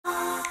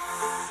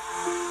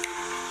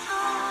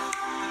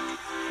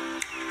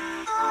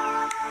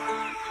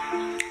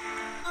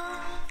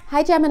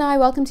Hi Gemini,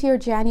 welcome to your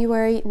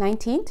January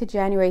 19th to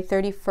January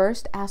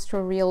 31st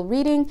astro real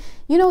reading.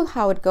 You know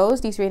how it goes.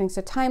 These readings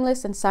are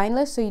timeless and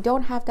signless, so you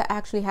don't have to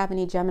actually have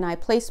any Gemini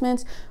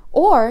placements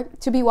or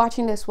to be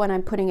watching this when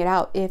I'm putting it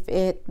out. If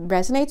it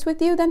resonates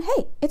with you, then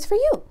hey, it's for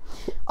you.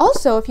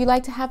 Also, if you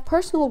like to have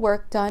personal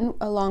work done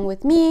along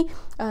with me,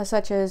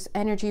 such as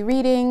energy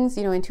readings,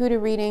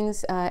 intuitive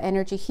readings,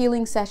 energy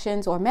healing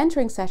sessions, or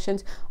mentoring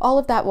sessions, all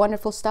of that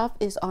wonderful stuff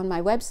is on my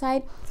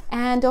website.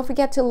 And don't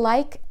forget to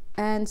like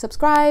and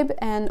subscribe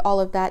and all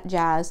of that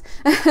jazz.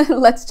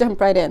 Let's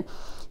jump right in.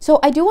 So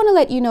I do want to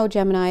let you know,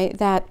 Gemini,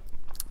 that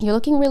you're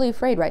looking really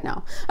afraid right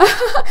now.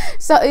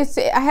 So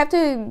I have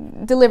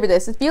to deliver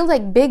this. It feels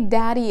like Big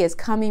Daddy is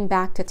coming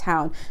back to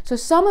town. So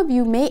some of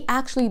you may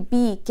actually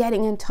be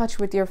getting in touch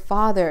with your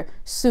father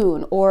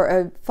soon, or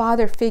a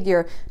father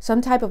figure, some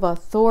type of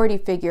authority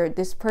figure.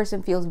 This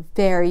person feels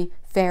very,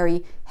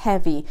 very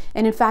heavy.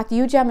 And in fact,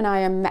 you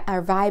Gemini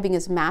are vibing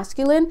as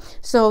masculine,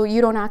 so you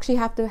don't actually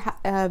have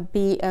to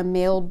be a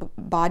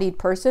male-bodied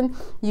person.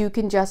 You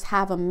can just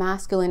have a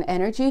masculine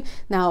energy.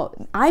 Now,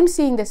 I'm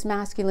seeing this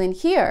masculine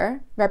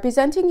here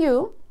representing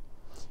you,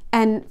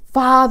 and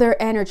father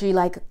energy,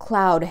 like a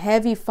cloud,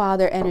 heavy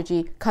father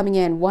energy coming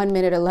in 1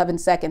 minute 11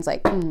 seconds,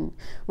 like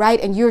right,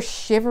 and you're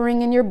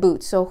shivering in your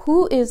boots. So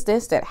who is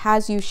this that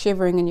has you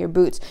shivering in your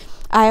boots?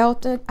 I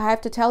have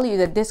to tell you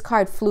that this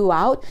card flew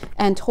out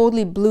and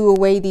totally blew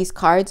away these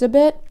cards a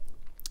bit.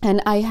 And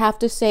I have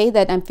to say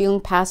that I'm feeling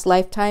past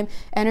lifetime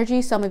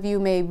energy. Some of you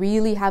may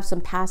really have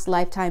some past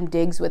lifetime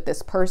digs with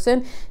this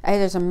person.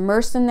 There's a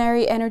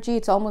mercenary energy.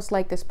 It's almost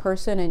like this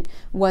person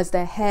was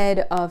the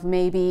head of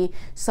maybe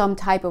some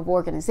type of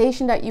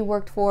organization that you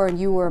worked for, and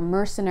you were a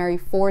mercenary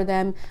for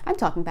them. I'm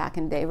talking back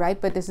in the day, right?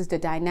 But this is the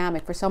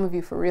dynamic for some of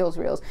you, for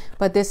reals.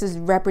 But this is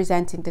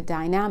representing the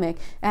dynamic.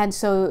 And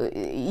so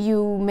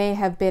you may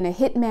have been a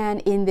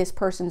hitman in this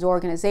person's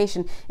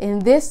organization. In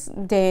this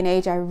day and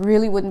age, I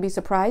really wouldn't be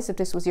surprised if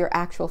this was your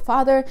actual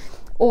father,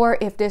 or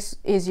if this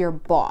is your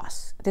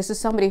boss. This is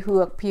somebody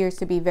who appears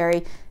to be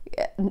very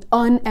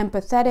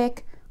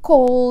unempathetic,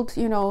 cold,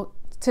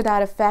 to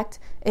that effect,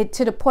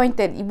 to the point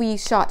that we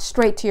shot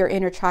straight to your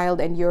inner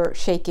child and you're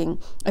shaking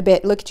a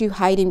bit. Look at you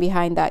hiding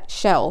behind that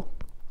shell.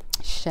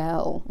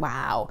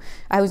 Wow,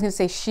 I was gonna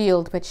say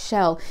shield, but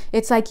shell.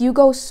 It's like you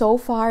go so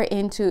far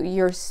into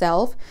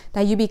yourself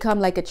that you become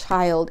like a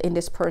child in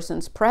this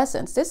person's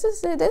presence. This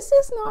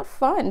is not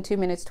fun. 2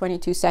 minutes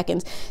 22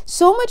 seconds,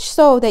 so much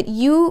so that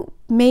you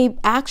may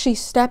actually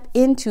step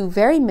into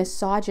very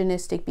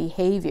misogynistic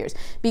behaviors,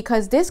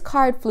 because this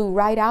card flew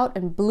right out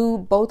and blew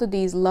both of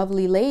these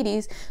lovely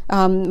ladies,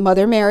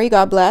 Mother Mary,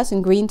 God bless,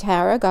 and Green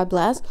Tara, God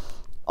bless,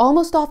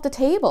 almost off the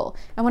table.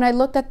 And when I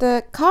looked at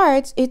the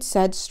cards, it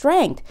said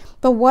strength.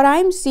 But what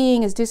I'm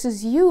seeing is this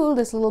is you,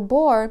 this little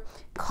boar,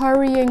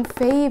 currying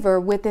favor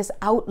with this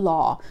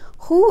outlaw.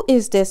 Who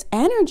is this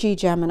energy,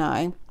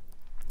 Gemini?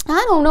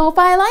 I don't know if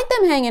I like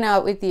them hanging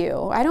out with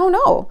you. I don't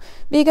know,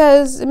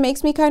 because it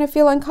makes me kind of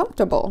feel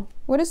uncomfortable.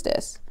 What is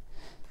this?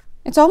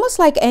 It's almost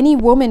like any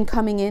woman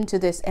coming into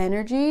this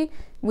energy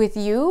with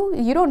you,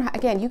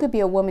 again, you could be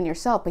a woman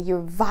yourself, but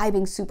you're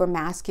vibing super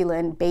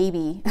masculine,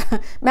 baby,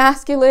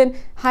 masculine,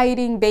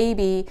 hiding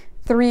baby,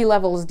 3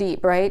 levels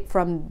deep, right?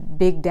 From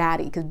Big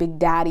Daddy, because Big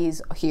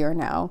Daddy's here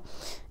now.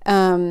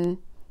 And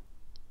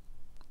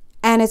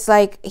it's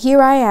like,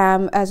 here I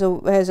am as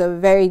a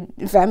very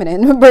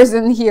feminine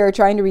person here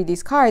trying to read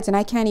these cards, and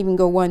I can't even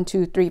go 1,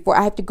 2, 3, 4.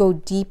 I have to go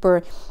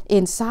deeper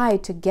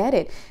inside to get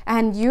it.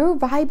 And you're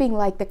vibing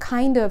like the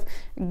kind of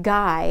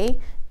guy.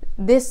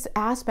 This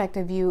aspect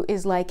of you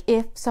is like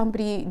if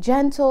somebody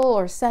gentle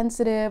or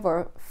sensitive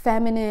or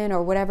feminine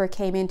or whatever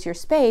came into your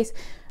space,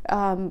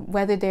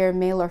 whether they're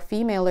male or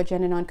female or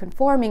gender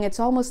non-conforming, it's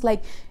almost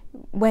like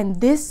when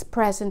this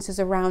presence is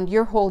around,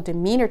 your whole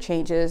demeanor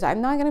changes.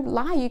 I'm not gonna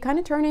lie, you kind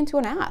of turn into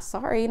an ass.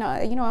 Sorry,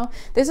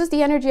 this is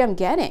the energy I'm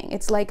getting.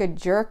 It's like a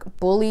jerk,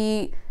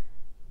 bully.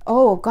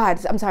 Oh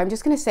God, I'm sorry, I'm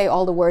just gonna say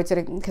all the words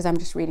because I'm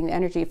just reading the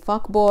energy.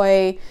 Fuck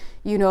boy,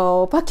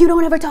 fuck you,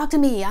 don't ever talk to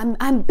me.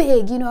 I'm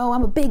big,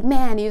 I'm a big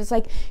man. It's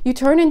like you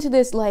turn into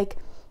this like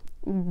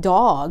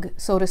dog,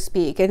 so to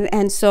speak.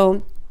 And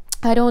so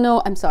I don't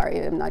know, I'm sorry,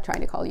 I'm not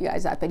trying to call you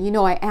guys that, but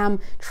I am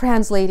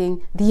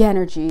translating the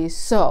energy.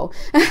 So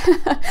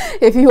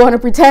if you want to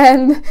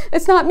pretend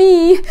it's not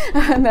me,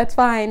 that's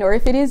fine. Or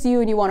if it is you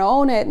and you want to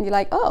own it and you're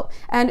like, oh,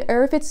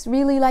 or if it's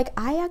really like,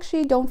 I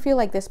actually don't feel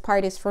like this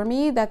part is for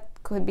me, that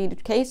could be the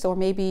case. Or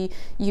maybe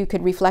you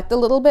could reflect a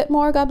little bit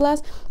more, God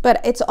bless.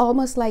 But it's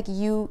almost like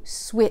you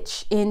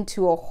switch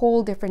into a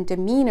whole different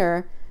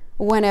demeanor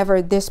whenever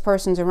this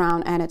person's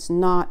around and it's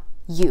not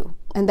you.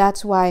 And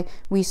that's why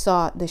we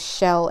saw the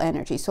shell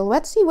energy. So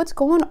let's see what's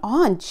going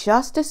on.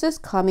 Justice is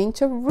coming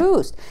to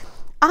roost.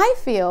 I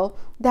feel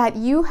that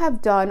you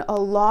have done a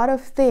lot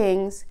of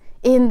things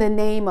in the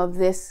name of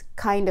this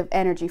kind of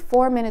energy.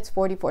 4 minutes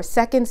 44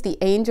 seconds. The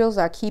angels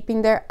are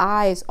keeping their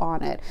eyes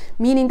on it,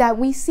 meaning that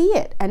we see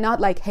it, and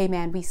not like, hey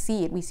man, we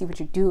see it, we see what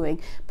you're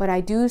doing. But I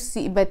do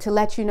see, but to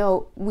let you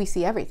know, we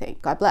see everything.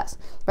 God bless,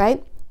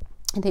 right?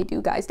 And they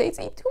do, guys, they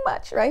see too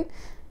much, right?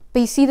 But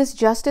you see this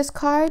Justice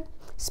card?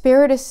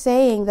 Spirit is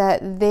saying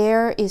that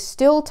there is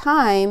still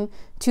time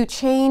to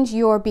change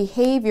your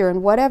behavior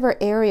in whatever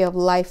area of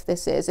life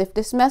this is. If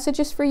this message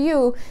is for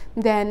you,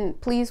 then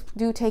please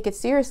do take it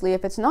seriously.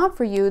 If it's not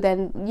for you,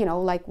 then, you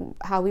know, like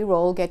how we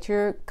roll, get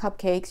your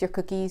cupcakes, your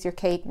cookies, your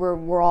cake.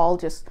 We're all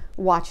just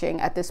watching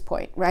at this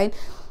point, right?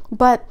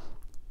 But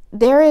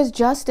there is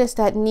justice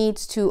that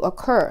needs to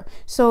occur.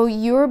 So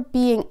you're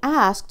being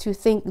asked to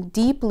think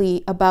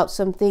deeply about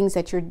some things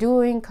that you're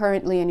doing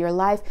currently in your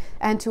life,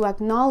 and to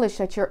acknowledge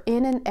that you're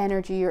in an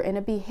energy, you're in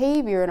a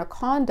behavior, and a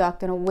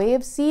conduct, and a way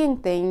of seeing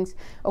things,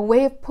 a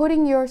way of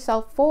putting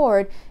yourself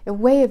forward, a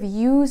way of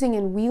using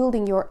and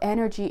wielding your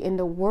energy in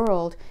the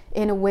world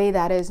in a way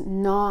that is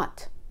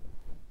not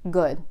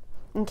good.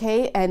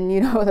 Okay? And you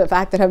know, the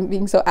fact that I'm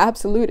being so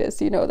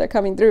absolutist, you know, they're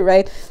coming through,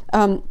 right?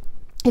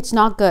 It's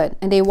not good,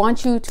 and they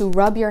want you to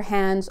rub your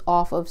hands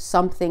off of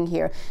something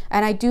here.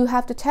 And I do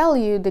have to tell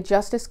you, the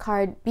Justice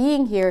card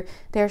being here,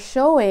 they're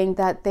showing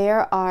that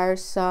there are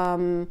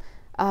some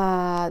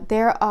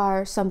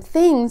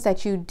things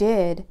that you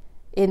did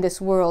in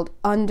this world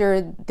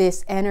under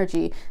this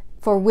energy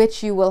for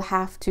which you will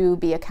have to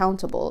be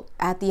accountable.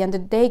 At the end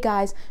of the day,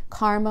 guys,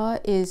 karma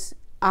is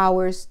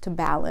ours to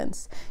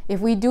balance.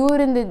 If we do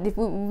it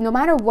no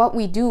matter what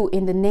we do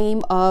in the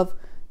name of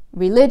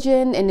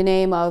religion, in the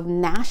name of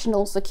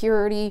national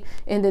security,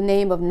 in the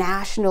name of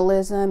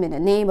nationalism, in the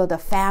name of the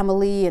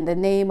family, in the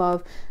name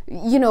of,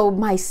 you know,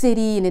 my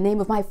city, in the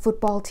name of my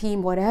football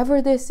team, whatever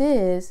this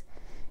is,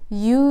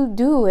 you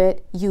do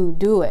it.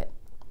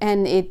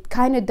 And it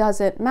kind of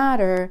doesn't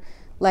matter,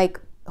 like,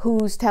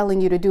 who's telling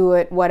you to do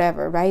it,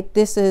 whatever, right?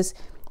 This is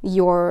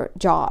your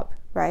job,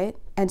 right?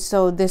 And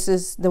so this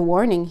is the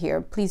warning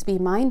here. Please be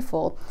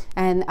mindful.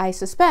 And I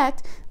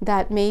suspect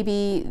that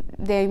maybe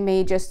they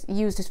may just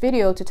use this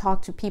video to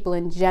talk to people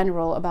in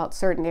general about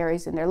certain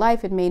areas in their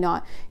life.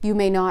 You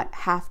may not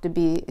have to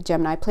be a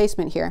Gemini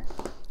placement here.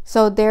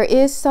 So there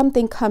is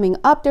something coming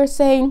up. They're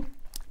saying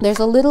there's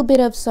a little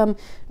bit of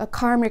a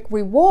karmic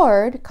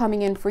reward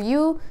coming in for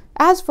you,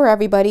 as for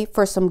everybody,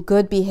 for some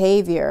good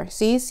behavior.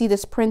 See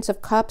this Prince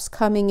of Cups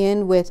coming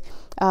in with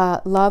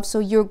love. So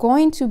you're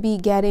going to be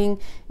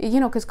getting, you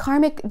know, because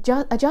karmic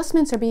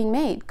adjustments are being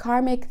made,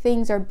 karmic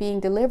things are being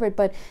delivered,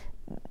 but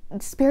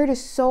Spirit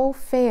is so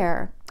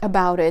fair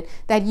about it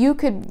that you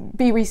could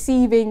be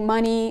receiving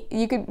money,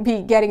 you could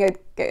be getting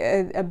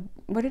a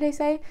what did they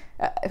say?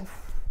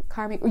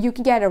 Karmic, you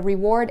can get a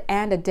reward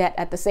and a debt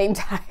at the same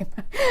time.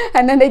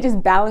 And then they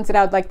just balance it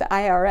out like the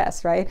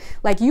IRS, right?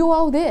 Like, you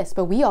owe this,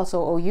 but we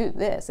also owe you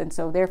this, and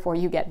so therefore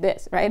you get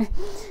this, right?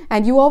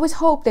 And you always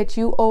hope that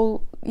you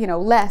owe, you know,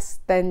 less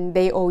than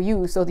they owe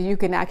you, so that you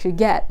can actually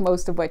get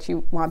most of what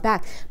you want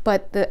back.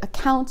 But the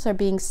accounts are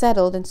being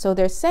settled, and so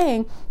they're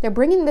saying, they're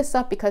bringing this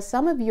up because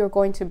some of you are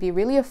going to be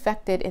really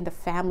affected in the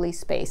family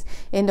space,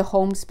 in the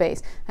home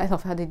space. I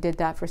love how they did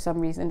that for some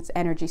reason. It's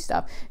energy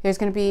stuff. There's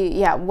going to be,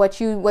 yeah,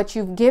 what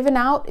you've given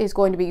out is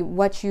going to be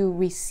what you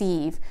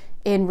receive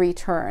in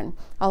return.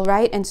 All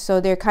right. And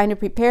so they're kind of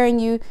preparing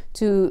you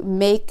to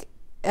make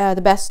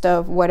the best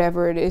of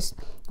whatever it is,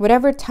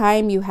 whatever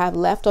time you have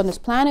left on this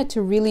planet,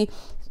 to really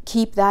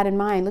keep that in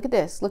mind. Look at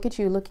this. Look at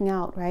you looking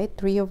out, right?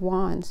 3 of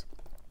Wands.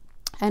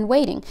 And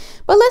waiting.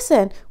 But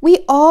listen, we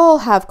all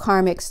have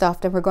karmic stuff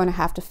that we're going to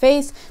have to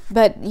face.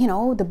 But, you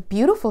know, the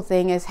beautiful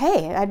thing is,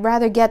 hey, I'd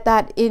rather get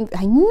that in.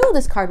 I knew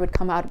this card would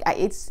come out.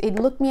 It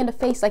looked me in the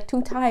face like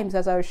 2 times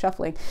as I was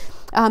shuffling.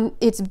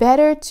 It's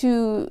better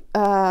to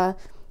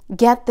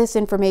get this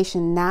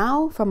information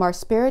now from our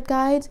spirit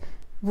guides,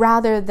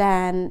 rather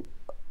than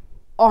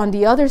on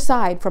the other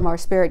side from our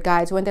spirit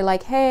guides when they're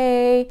like,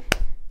 hey,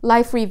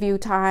 life review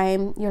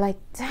time. You're like,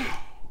 dang,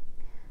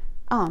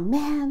 oh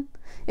man.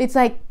 It's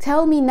like,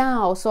 tell me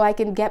now so I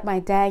can get my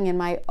dang and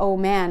my oh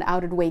man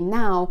out of the way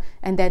now,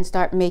 and then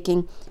start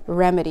making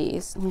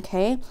remedies.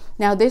 Okay.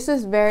 Now this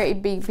is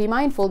be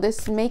mindful.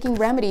 This making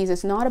remedies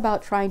is not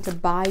about trying to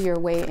buy your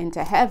way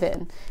into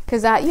heaven,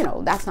 because that, you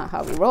know, that's not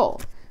how we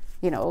roll.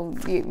 You know,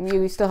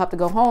 you still have to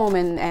go home,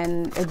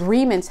 and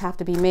agreements have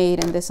to be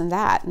made, and this and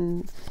that.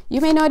 And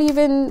you may not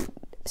even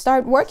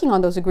start working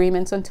on those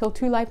agreements until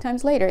 2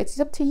 lifetimes later. It's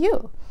up to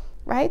you,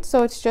 right?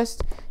 So it's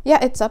just,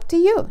 yeah, it's up to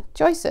you.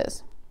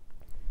 Choices.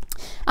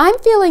 I'm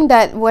feeling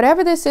that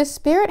whatever this is,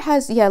 Spirit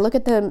has, yeah, look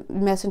at the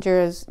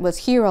messenger was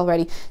here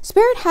already.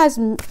 Spirit has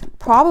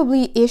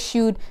probably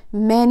issued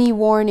many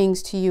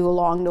warnings to you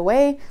along the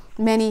way,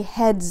 many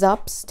heads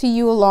ups to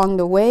you along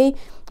the way,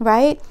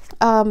 right?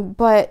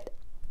 But,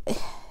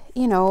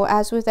 you know,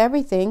 as with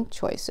everything,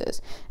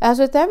 choices. As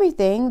with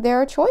everything,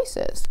 there are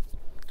choices.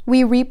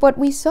 We reap what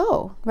we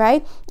sow,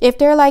 right? If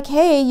they're like,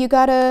 hey, you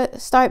gotta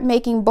start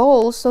making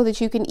bowls so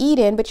that you can eat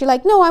in, but you're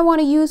like, no, I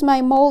want to use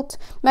my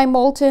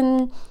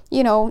molten,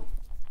 you know,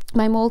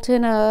 my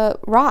molten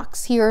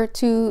rocks here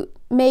to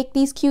make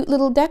these cute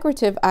little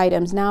decorative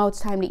items. Now it's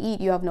time to eat.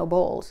 You have no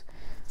bowls,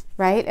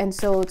 right? And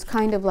so it's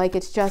kind of like,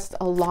 it's just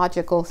a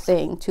logical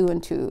thing, 2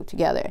 and 2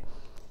 together.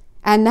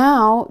 And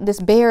now this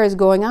bear is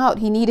going out.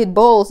 He needed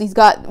bowls. He's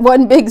got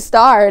one big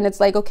star, and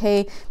it's like,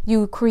 okay,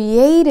 you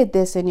created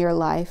this in your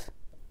life.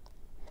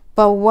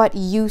 but what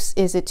use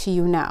is it to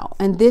you now?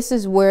 And this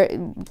is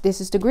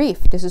the grief.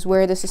 This is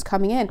where this is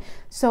coming in.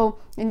 So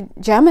in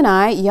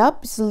Gemini, yep,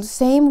 it's the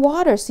same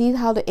water. See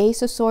how the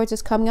Ace of Swords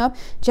is coming up?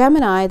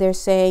 Gemini, they're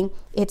saying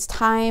it's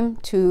time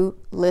to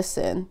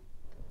listen.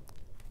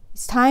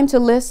 It's time to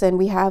listen.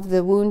 We have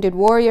the wounded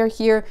warrior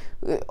here.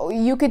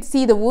 You could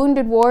see the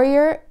wounded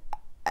warrior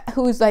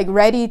who's like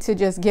ready to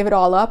just give it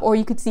all up, or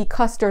you could see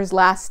Custer's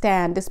last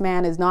stand. This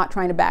man is not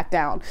trying to back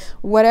down.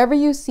 Whatever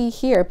you see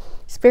here,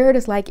 Spirit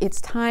is like,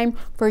 it's time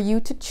for you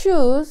to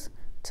choose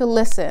to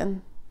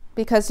listen,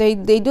 because they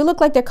do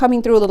look like they're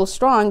coming through a little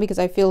strong, because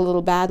I feel a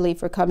little badly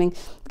for coming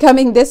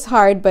this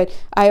hard, but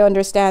I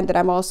understand that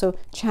I'm also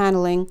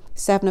channeling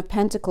Seven of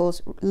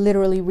Pentacles,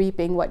 literally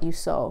reaping what you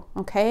sow.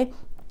 Okay.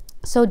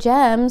 So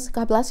gems,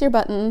 God bless your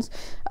buttons.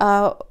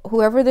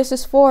 Whoever this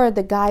is for,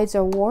 the guides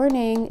are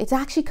warning. It's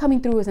actually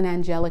coming through as an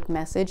angelic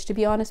message, to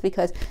be honest,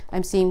 because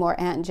I'm seeing more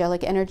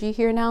angelic energy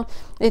here now.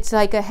 It's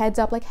like a heads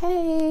up, like,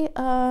 hey,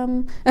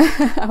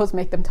 I always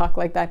make them talk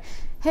like that.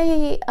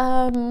 Hey,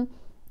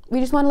 we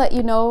just want to let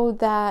you know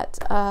that,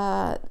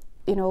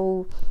 you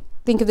know,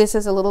 think of this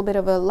as a little bit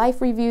of a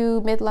life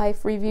review,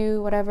 midlife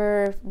review,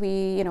 whatever.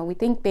 We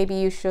think maybe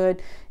you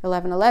should,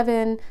 11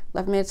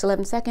 minutes,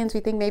 11 seconds. We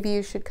think maybe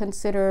you should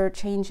consider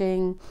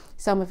changing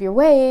some of your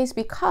ways,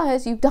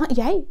 because you've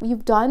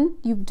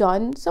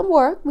done some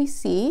work, we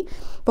see,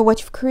 but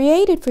what you've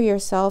created for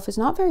yourself is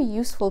not very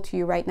useful to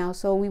you right now.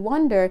 So we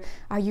wonder,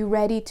 are you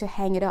ready to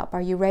hang it up?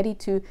 Are you ready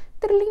to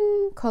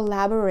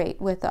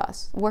collaborate with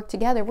us, work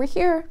together? We're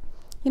here.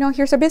 You know,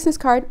 here's our business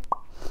card.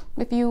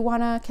 If you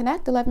want to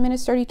connect, 11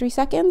 minutes, 33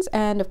 seconds.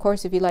 And of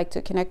course, if you like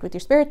to connect with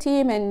your spirit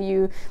team and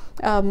you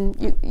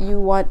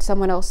want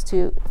someone else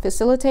to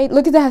facilitate,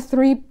 look at that,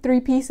 three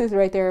pieces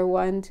right there.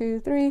 1, 2,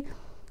 3,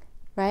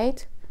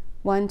 right?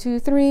 1, 2,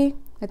 3.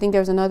 I think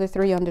there's another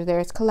 3 under there.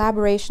 It's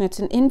collaboration. It's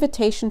an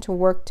invitation to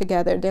work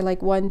together. They're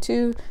like 1,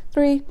 2,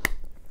 3.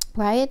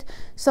 Right?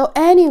 So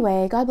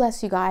anyway, God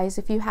bless you guys.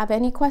 If you have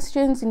any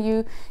questions and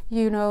you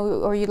know,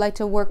 or you'd like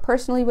to work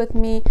personally with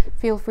me,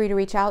 feel free to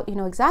reach out. You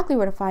know exactly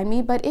where to find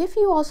me. But if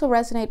you also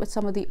resonate with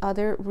some of the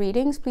other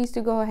readings, please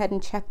do go ahead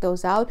and check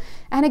those out.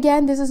 And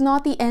again, this is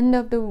not the end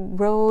of the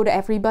road.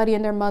 Everybody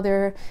and their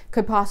mother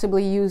could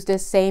possibly use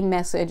this same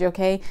message,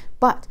 okay?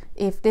 But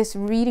if this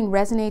reading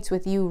resonates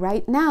with you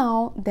right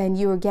now, then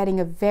you are getting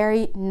a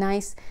very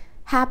nice,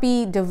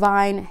 happy,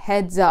 divine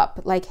heads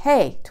up, like,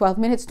 hey, 12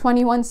 minutes,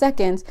 21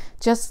 seconds,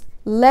 just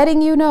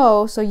letting you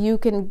know so you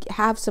can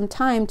have some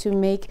time to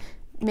make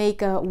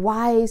a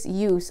wise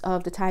use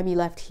of the time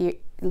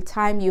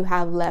you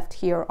have left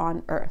here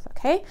on earth.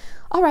 Okay.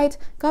 All right.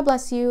 God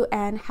bless you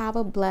and have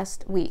a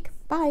blessed week.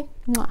 Bye.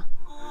 Mwah.